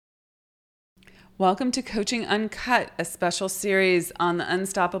Welcome to Coaching Uncut, a special series on the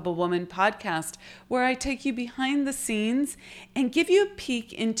Unstoppable Woman podcast, where I take you behind the scenes and give you a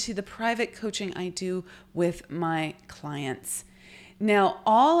peek into the private coaching I do with my clients. Now,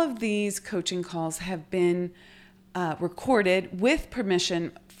 all of these coaching calls have been recorded with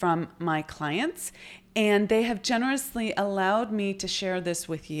permission from my clients, and they have generously allowed me to share this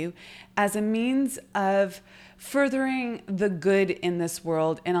with you as a means of furthering the good in this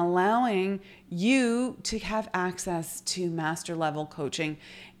world and allowing you to have access to master level coaching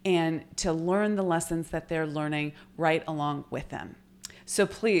and to learn the lessons that they're learning right along with them. So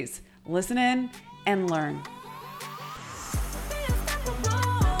please listen in and learn.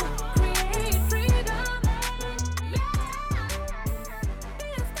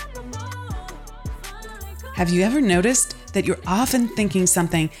 Have you ever noticed that you're often thinking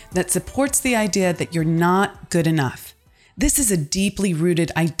something that supports the idea that you're not good enough? This is a deeply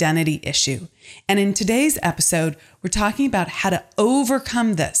rooted identity issue. And in today's episode, we're talking about how to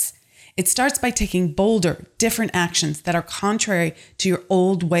overcome this. It starts by taking bolder, different actions that are contrary to your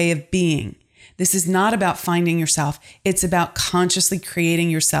old way of being. This is not about finding yourself. It's about consciously creating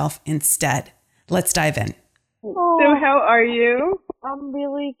yourself instead. Let's dive in. So how are you? I'm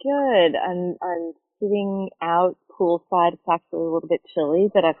really good. I'm sitting out poolside. It's actually a little bit chilly,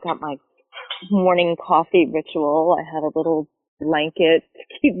 but I've got my morning coffee ritual. I had a little blanket to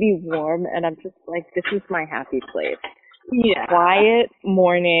keep me warm, and I'm just like, this is my happy place. Yeah. Quiet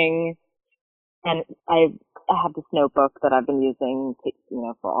morning, and I have this notebook that I've been using to,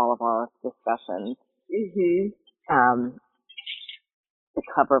 for all of our discussions. Mm-hmm. The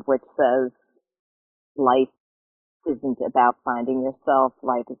cover of which says, life isn't about finding yourself,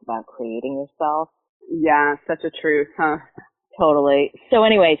 life is about creating yourself. Yeah, such a truth, huh? Totally. So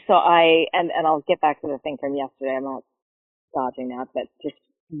anyway, and I'll get back to the thing from yesterday. I'm not dodging that, but just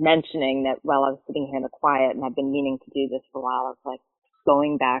mentioning that while I was sitting here in the quiet, and I've been meaning to do this for a while, I was like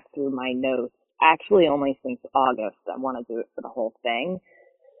going back through my notes, actually only since August. I want to do it for the whole thing.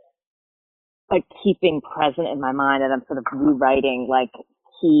 Like keeping present in my mind, and I'm sort of rewriting like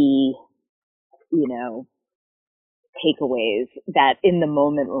key, takeaways that in the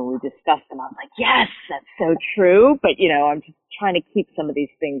moment when we discussed them, I was like, yes, that's so true. But, I'm just trying to keep some of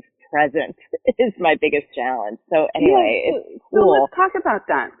these things present is my biggest challenge. So anyway, it's cool. So let's talk about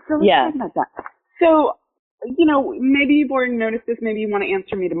that. So, maybe you've already noticed this. Maybe you want to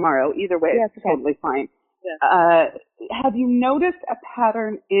answer me tomorrow. Either way, yes, it's totally fine. Yeah. Have you noticed a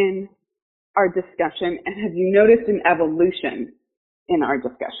pattern in our discussion, and have you noticed an evolution in our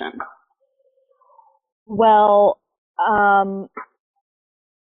discussion? Well,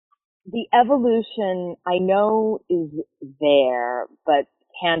 the evolution I know is there, but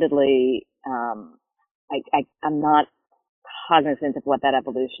candidly, I'm not cognizant of what that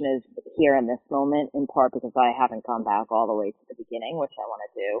evolution is here in this moment, in part because I haven't gone back all the way to the beginning, which I want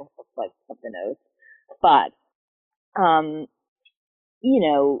to do, of the notes. But,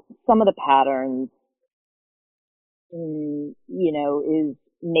 some of the patterns, is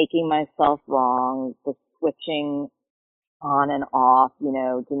making myself wrong, the switching on and off,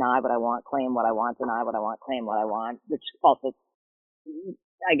 deny what I want, claim what I want, deny what I want, claim what I want, which also,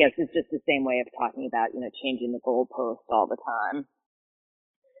 I guess, is just the same way of talking about, changing the goalpost all the time.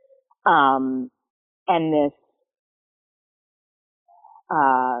 And this,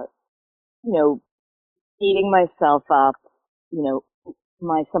 beating myself up,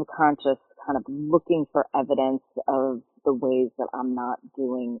 my subconscious kind of looking for evidence of the ways that I'm not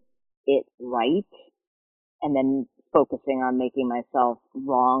doing it right, and then focusing on making myself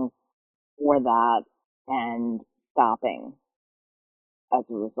wrong for that and stopping as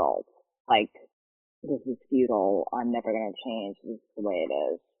a result. Like, this is futile. I'm never going to change. This is the way it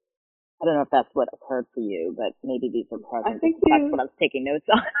is. I don't know if that's what occurred for you, but maybe these are present. That's what I was taking notes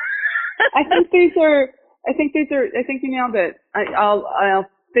on. I think you nailed it. I'll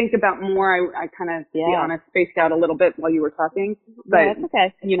think about more. I kind of, to be honest, spaced out a little bit while you were talking, but that's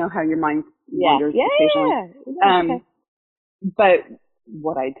okay. You know how your mind wanders occasionally. Okay. But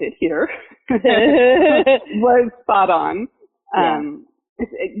what I did here was spot on.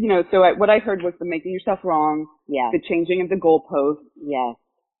 What I heard was the making yourself wrong, the changing of the goalpost,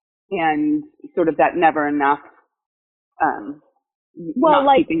 and sort of that never enough,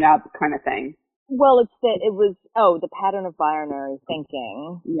 not keeping up kind of thing. Well, it was the pattern of binary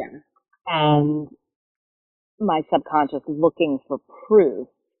thinking. Yeah. And my subconscious looking for proof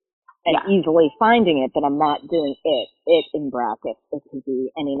and easily finding it that I'm not doing it. It in brackets. It could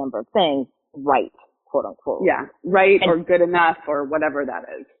be any number of things, right, quote unquote. Yeah, right, or good enough, or whatever that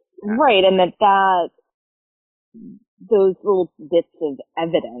is. Yeah. Right, and that those little bits of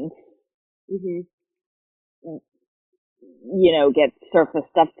evidence Mhm. you know, get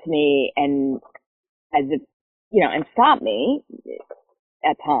surfaced up to me and as if, you know, and stop me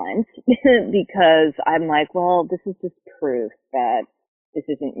at times because I'm like, well, this is just proof that this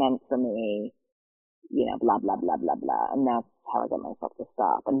isn't meant for me, you know, blah, blah, blah, blah, blah. And that's how I get myself to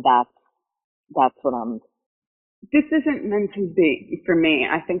stop. And that's what I'm. This isn't meant to be for me,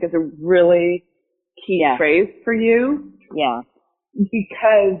 I think is a really key phrase for you. Yeah.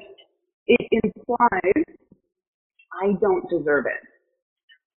 Because it implies I don't deserve it.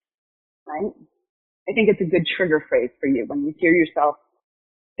 Right? I think it's a good trigger phrase for you when you hear yourself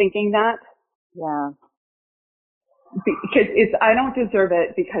thinking that. Yeah. Because it's I don't deserve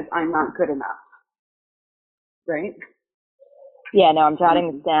it because I'm not good enough. Right? Yeah, no, I'm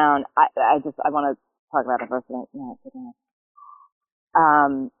jotting this down. I want to talk about it for a second.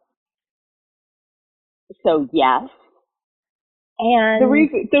 So yes. And the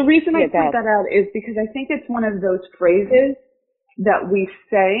reason I point that out is because I think it's one of those phrases that we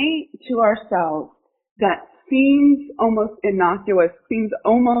say to ourselves that seems almost innocuous, seems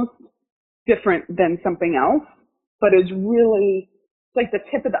almost different than something else, but is really it's like the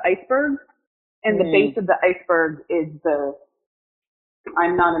tip of the iceberg, and the base of the iceberg is the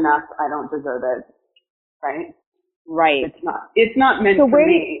I'm not enough, I don't deserve it, right? Right. It's not meant for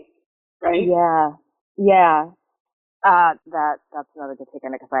me, right? Yeah. Yeah. That's another good take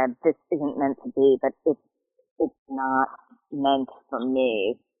on it because I have this isn't meant to be, but it's not meant for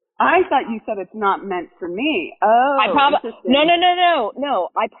me. I thought you said it's not meant for me. Oh, no.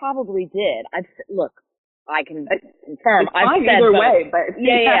 I probably did. Look, I can confirm. It's fine either way, but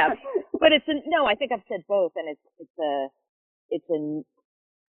yeah. But I think I've said both, and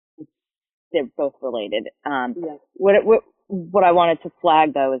they're both related. What I wanted to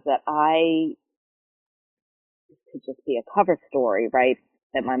flag though is that this could just be a cover story, right?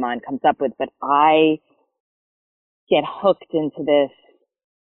 That my mind comes up with, but I get hooked into this,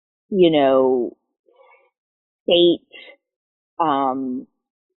 you know, state.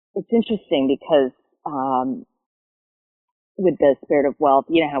 It's interesting because, with the Spirit of Wealth,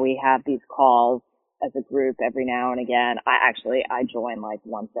 you know how we have these calls as a group every now and again. I join like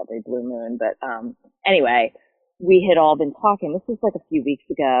once every blue moon, but, anyway, we had all been talking. This was like a few weeks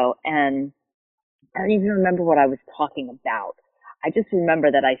ago, and I don't even remember what I was talking about. I just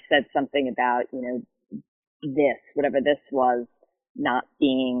remember that I said something about, you know, this, whatever this was, not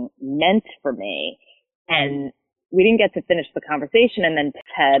being meant for me. And we didn't get to finish the conversation. And then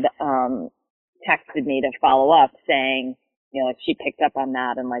Ted, texted me to follow up saying, you know, like she picked up on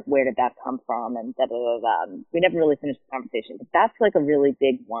that and like, where did that come from? And da da da da. We never really finished the conversation, but that's like a really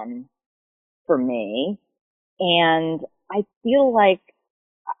big one for me. And I feel like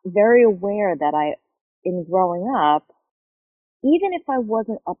very aware that in growing up, even if I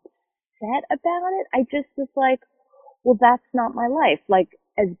wasn't upset about it, I just was like, well, that's not my life. Like,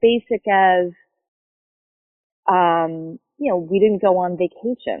 as basic as, you know, we didn't go on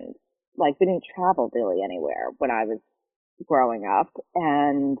vacations. Like, we didn't travel really anywhere when I was growing up.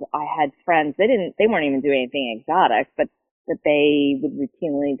 And I had friends, they weren't even doing anything exotic, but that they would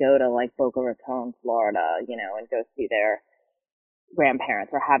routinely go to like Boca Raton, Florida, you know, and go see their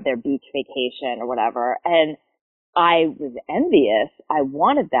grandparents or have their beach vacation or whatever. And I was envious. I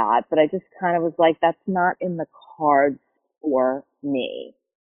wanted that, but I just kind of was like, that's not in the cards for me.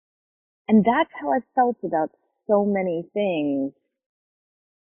 And that's how I felt about so many things,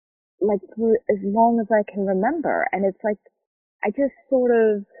 like for as long as I can remember. And it's like, I just sort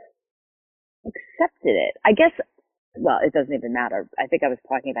of accepted it. I guess, well, it doesn't even matter. I think I was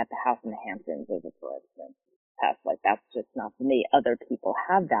talking about the house in the Hamptons as a for instance. Like, that's just not for me. Other people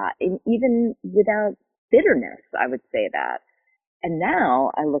have that. And even without bitterness, I would say that. And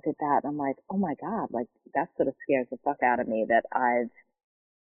now I look at that and I'm like, oh my God, like that sort of scares the fuck out of me that I've,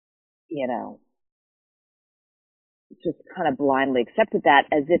 you know, just kind of blindly accepted that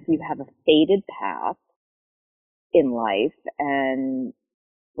as if you have a fated path in life and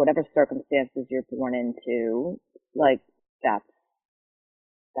whatever circumstances you're born into, like that's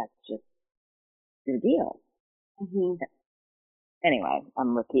just your deal. Mm-hmm. Anyway,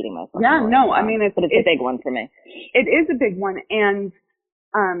 I'm repeating myself. Yeah, no, I mean, but it's a big one for me. It is a big one. And,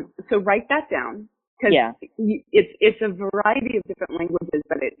 so write that down. Cause it's a variety of different languages,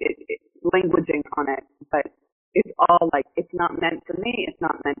 but it's languaging on it, but it's all like, it's not meant for me. It's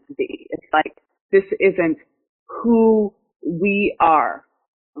not meant to be. It's like, this isn't who we are.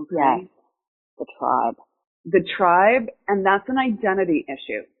 Okay. Yes. The tribe. And that's an identity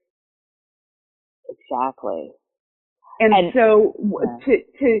issue. Exactly. And so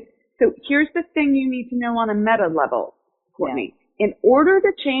so here's the thing you need to know on a meta level, Courtney. in order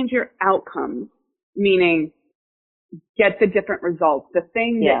to change your outcomes, meaning get the different results, the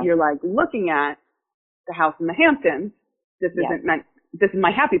thing that you're like looking at, the house in the Hamptons, this isn't meant, this is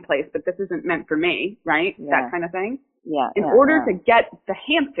my happy place, but this isn't meant for me, right? That kind of thing. In order to get the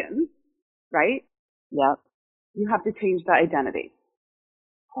Hamptons, right? You have to change the identity.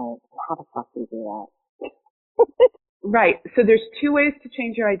 Oh, how the fuck do you do that? Right. So there's two ways to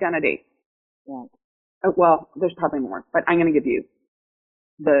change your identity. Well, there's probably more, but I'm going to give you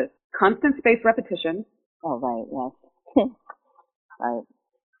the constant spaced repetition. Oh, right. Yes. Right.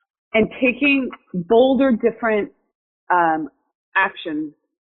 And taking bolder, different actions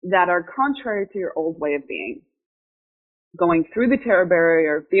that are contrary to your old way of being. Going through the terror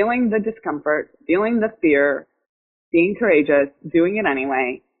barrier, feeling the discomfort, feeling the fear, being courageous, doing it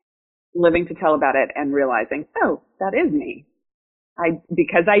anyway, living to tell about it, and realizing, oh, that is me.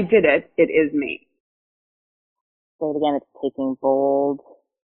 Because I did it, it is me. Say it again. It's taking bold,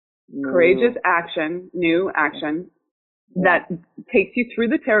 courageous action, new action that takes you through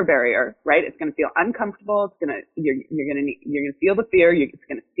the terror barrier, right? It's going to feel uncomfortable. It's going to, you're going to feel the fear. It's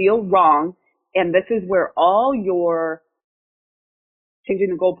going to feel wrong. And this is where all your changing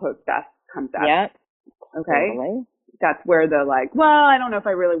the goalpost stuff comes up. Okay. Totally. That's where the like, well, I don't know if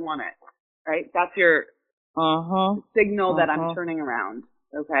I really want it. Right. That's your signal that I'm turning around.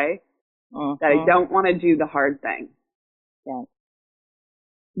 Okay. That I don't want to do the hard thing. And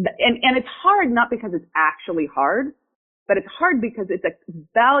it's hard not because it's actually hard, but it's hard because it's a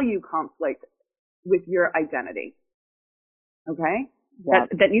value conflict with your identity. Okay?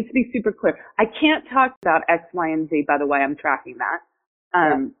 That needs to be super clear. I can't talk about X, Y, and Z, by the way, I'm tracking that.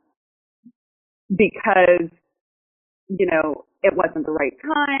 Because, you know, it wasn't the right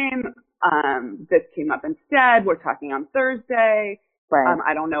time. This came up instead. We're talking on Thursday.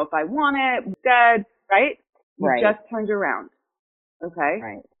 I don't know if I want it. Instead, right? You just turned around. Okay?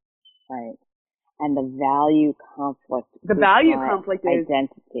 Right. And the value conflict. The value conflict is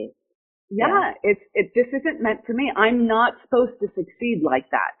identity. This isn't meant for me. I'm not supposed to succeed like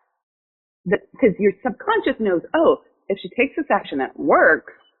that. Because your subconscious knows, oh, if she takes this action that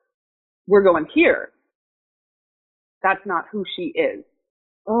works, we're going here. That's not who she is.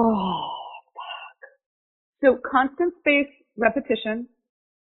 Oh, fuck. So constant space repetition.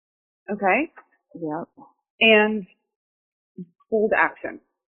 Okay? And bold action.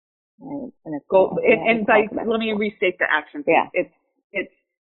 Right. And let me restate the action. It's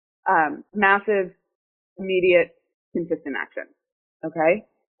massive, immediate, consistent action. Okay?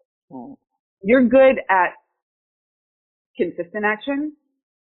 You're good at consistent action.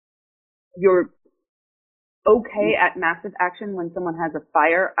 You're okay at massive action when someone has a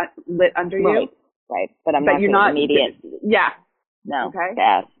fire lit under you. Right. But I'm not immediate. No. Okay.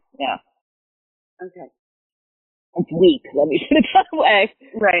 Fast. Yeah. Okay. It's weak. Let me put it that way.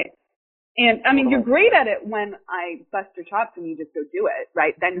 Right. And I mean, you're great at it when I bust your chops and you just go do it,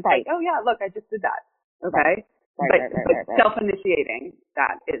 right? Then it's like, oh yeah, look, I just did that. Okay. But self-initiating,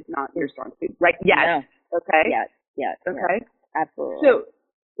 that is not your strong suit, right? Yes. No. Okay. Yes. Okay. Absolutely. So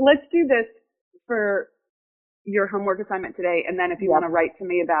let's do this for your homework assignment today. And then if you want to write to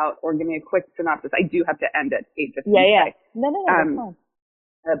me about, or give me a quick synopsis, I do have to end at 8:15. No, that's fine.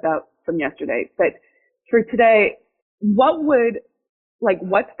 About from yesterday. But for today, what's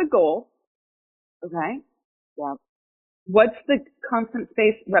the goal? Okay. What's the constant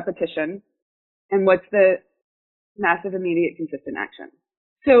space repetition? And what's the massive, immediate, consistent action?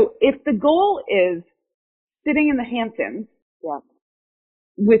 So if the goal is sitting in the Hamptons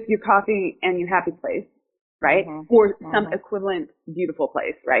with your coffee and your happy place, right? Or some equivalent beautiful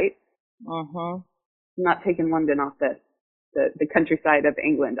place, right? I'm not taking London off the countryside of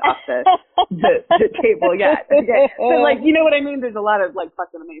England off the table yet. Okay. So like, you know what I mean? There's a lot of like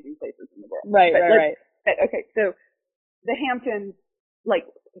fucking amazing places in the world. Right. Okay. So the Hamptons, like,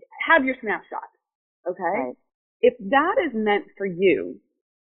 have your snapshot. Okay. Right. If that is meant for you,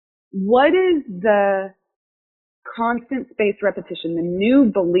 what is the constant space repetition, the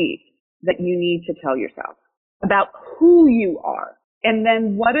new belief that you need to tell yourself about who you are? And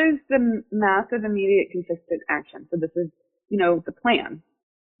then what is the massive, immediate, consistent action? So this is, the plan.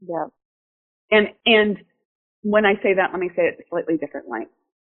 And when I say that, let me say it slightly differently.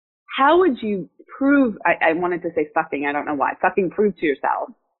 How would you prove, I wanted to say fucking, I don't know why, fucking prove to yourself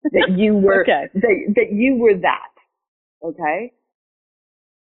that you were, that you were that. Okay?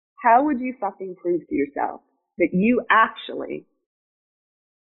 How would you fucking prove to yourself that you actually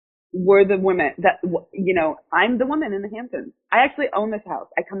were the woman that, I'm the woman in the Hamptons. I actually own this house.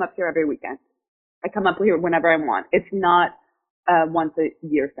 I come up here every weekend. I come up here whenever I want. It's not a once a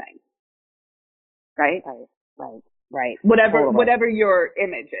year thing. Right? Right. Right. Whatever your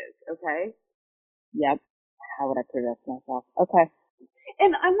image is. Okay. Yep. How would I progress myself? Okay.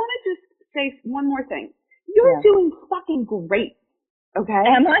 And I want to just say one more thing. You're doing fucking great. Okay.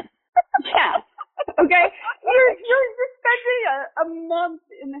 Am I? Yeah. Okay. You're spending a month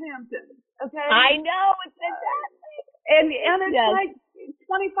in the Hamptons. Okay. I know, it's fantastic. And it's like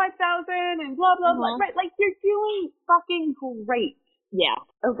 25,000 and blah blah blah. Right? Like you're doing fucking great. Yeah.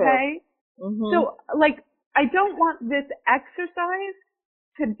 Okay. Sure. Mm-hmm. So like I don't want this exercise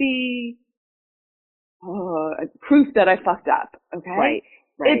to be proof that I fucked up. Okay. Right.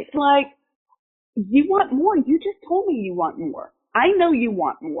 It's like you want more. You just told me you want more. I know you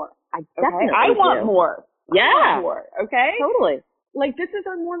want more. I definitely I want more. Yeah. I want more. Okay. Totally. Like this is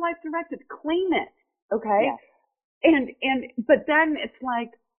our More Life Directive. Claim it. Okay. Yes. But then it's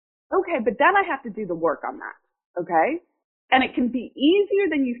like, okay, but then I have to do the work on that. Okay. And it can be easier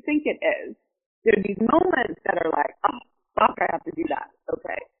than you think it is. There are these moments that are like, oh fuck, I have to do that.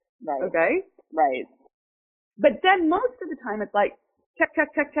 Okay. Right. Okay. Right. But then most of the time it's like, check.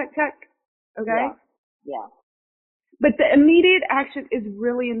 Okay. Yeah. But the immediate action is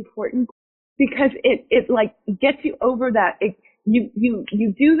really important because it like gets you over that. You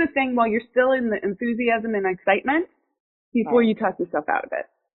do the thing while you're still in the enthusiasm and excitement before you talk yourself out of it.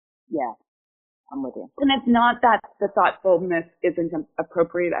 Yeah. I'm with you. And it's not that the thoughtfulness isn't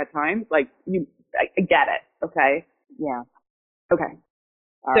appropriate at times. Like I get it. Okay. Yeah. Okay.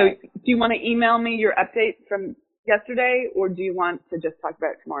 All so right. do you want to email me your update from yesterday or do you want to just talk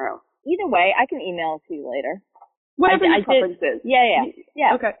about it tomorrow? Either way, I can email it to you later. Whatever your preference is. Yeah.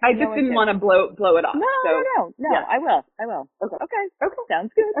 Okay. I just didn't want to blow it off. No. Yeah. I will. Okay.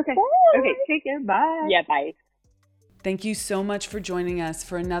 Sounds good. Okay. Bye. Okay. Take care. Bye. Yeah. Bye. Thank you so much for joining us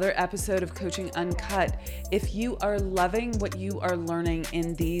for another episode of Coaching Uncut. If you are loving what you are learning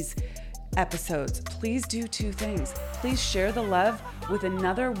in these episodes, please do two things. Please share the love with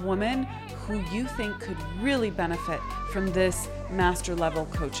another woman who you think could really benefit from this master level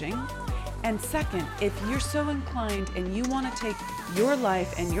coaching. And second, if you're so inclined and you want to take your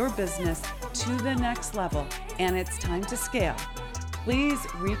life and your business to the next level and it's time to scale, please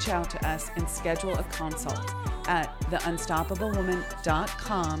reach out to us and schedule a consult at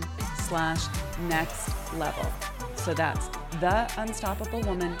theunstoppablewoman.com/next level. So that's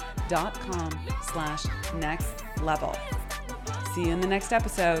theunstoppablewoman.com/next level. See you in the next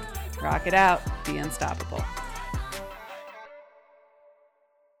episode. Rock it out. Be unstoppable.